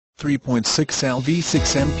3.6L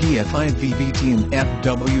V6 MPFI VVT and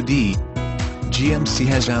FWD. GMC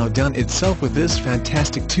has outdone itself with this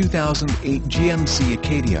fantastic 2008 GMC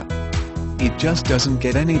Acadia. It just doesn't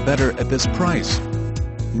get any better at this price.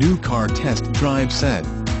 New Car Test Drive said.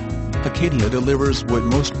 Acadia delivers what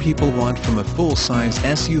most people want from a full-size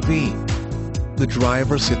SUV. The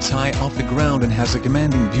driver sits high off the ground and has a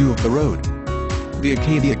commanding view of the road. The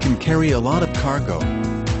Acadia can carry a lot of cargo.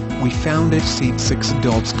 We found it seats 6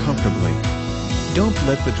 adults comfortably. Don't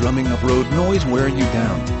let the drumming of road noise wear you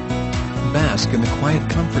down. Bask in the quiet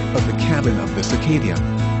comfort of the cabin of this Acadia.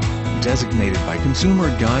 Designated by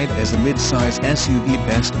Consumer Guide as a midsize SUV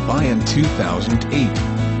Best Buy in 2008.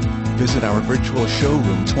 Visit our virtual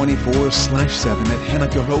showroom 24/7 at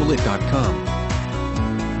hennachevrolet.com.